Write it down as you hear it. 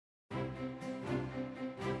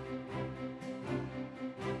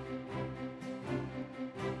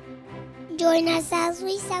Join us as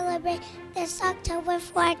we celebrate this October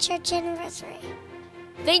for our church anniversary.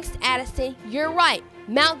 Thanks, Addison. You're right.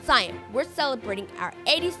 Mount Zion, we're celebrating our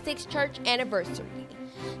 86th church anniversary.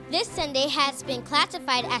 This Sunday has been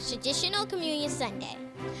classified as Traditional Communion Sunday.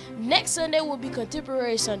 Next Sunday will be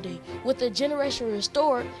Contemporary Sunday, with the Generation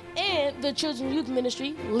Restored and the Children's Youth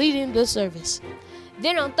Ministry leading the service.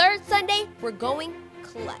 Then on third Sunday, we're going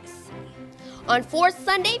classy. On fourth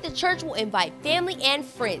Sunday, the church will invite family and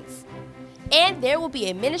friends. And there will be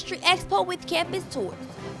a ministry expo with campus tours.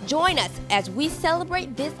 Join us as we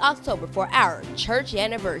celebrate this October for our church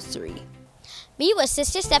anniversary. Meet with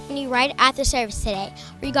Sister Stephanie right after service today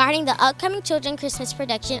regarding the upcoming Children's Christmas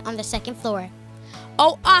production on the second floor.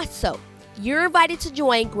 Oh, also, you're invited to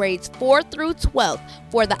join grades 4 through 12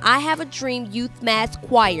 for the I Have a Dream Youth Mass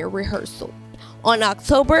Choir rehearsal on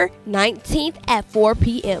October 19th at 4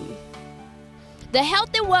 p.m. The Health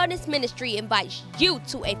and Wellness Ministry invites you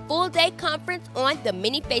to a full-day conference on the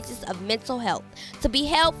many faces of mental health to be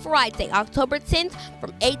held Friday, October 10th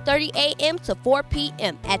from 8:30 a.m. to 4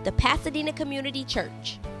 p.m. at the Pasadena Community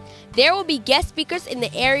Church. There will be guest speakers in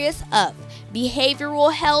the areas of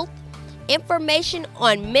behavioral health, information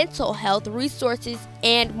on mental health resources,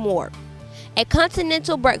 and more. A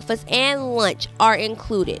continental breakfast and lunch are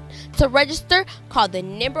included. To register, call the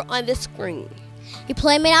number on the screen.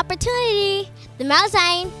 Employment opportunity. The Mount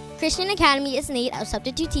Zion Christian Academy is in need of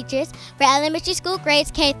substitute teachers for elementary school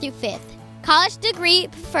grades K through 5th. College degree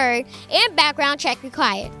preferred and background check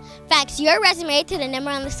required. Fax your resume to the number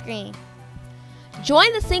on the screen.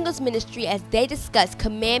 Join the singles ministry as they discuss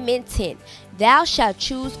Commandment 10, Thou shalt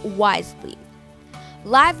choose wisely.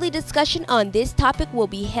 Lively discussion on this topic will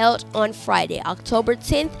be held on Friday, October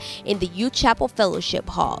 10th in the Youth Chapel Fellowship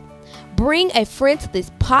Hall. Bring a friend to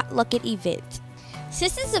this potluck event.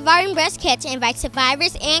 Sistahs Surviving Breast Cancer invites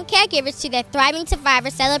survivors and caregivers to their Thriving Survivor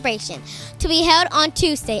celebration to be held on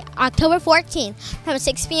Tuesday, October 14th from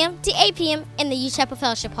 6 p.m. to 8 p.m. in the Youth Chapel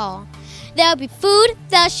Fellowship Hall. There will be food,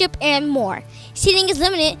 fellowship, and more. Seating is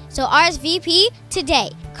limited, so RSVP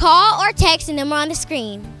today. Call or text the number on the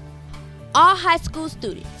screen. All high school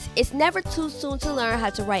students, it's never too soon to learn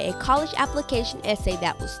how to write a college application essay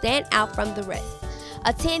that will stand out from the rest.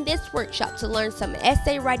 Attend this workshop to learn some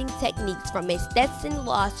essay writing techniques from a Stetson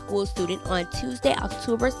Law School student on Tuesday,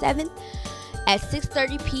 October 7th at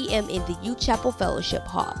 6:30 p.m. in the Youth Chapel Fellowship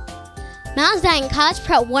Hall. Mount Zion College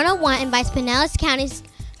Prep 101 invites Pinellas County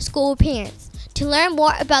school parents to learn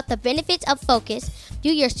more about the benefits of focus,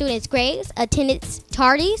 view your students' grades, attendance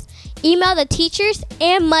tardies, email the teachers,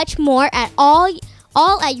 and much more at all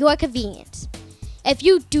at your convenience. If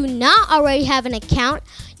you do not already have an account,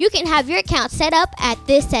 you can have your account set up at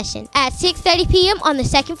this session at 6:30 p.m. on the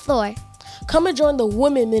second floor. Come and join the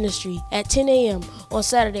Women Ministry at 10 a.m. on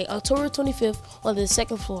Saturday, October 25th on the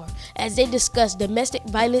second floor as they discuss domestic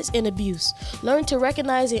violence and abuse. Learn to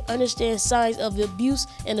recognize and understand signs of abuse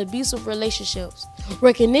and abusive relationships.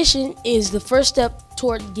 Recognition is the first step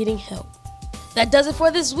toward getting help. That does it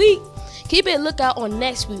for this week. Keep a lookout on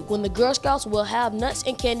next week when the Girl Scouts will have nuts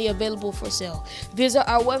and candy available for sale. Visit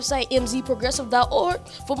our website, mzprogressive.org,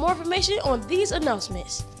 for more information on these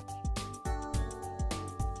announcements.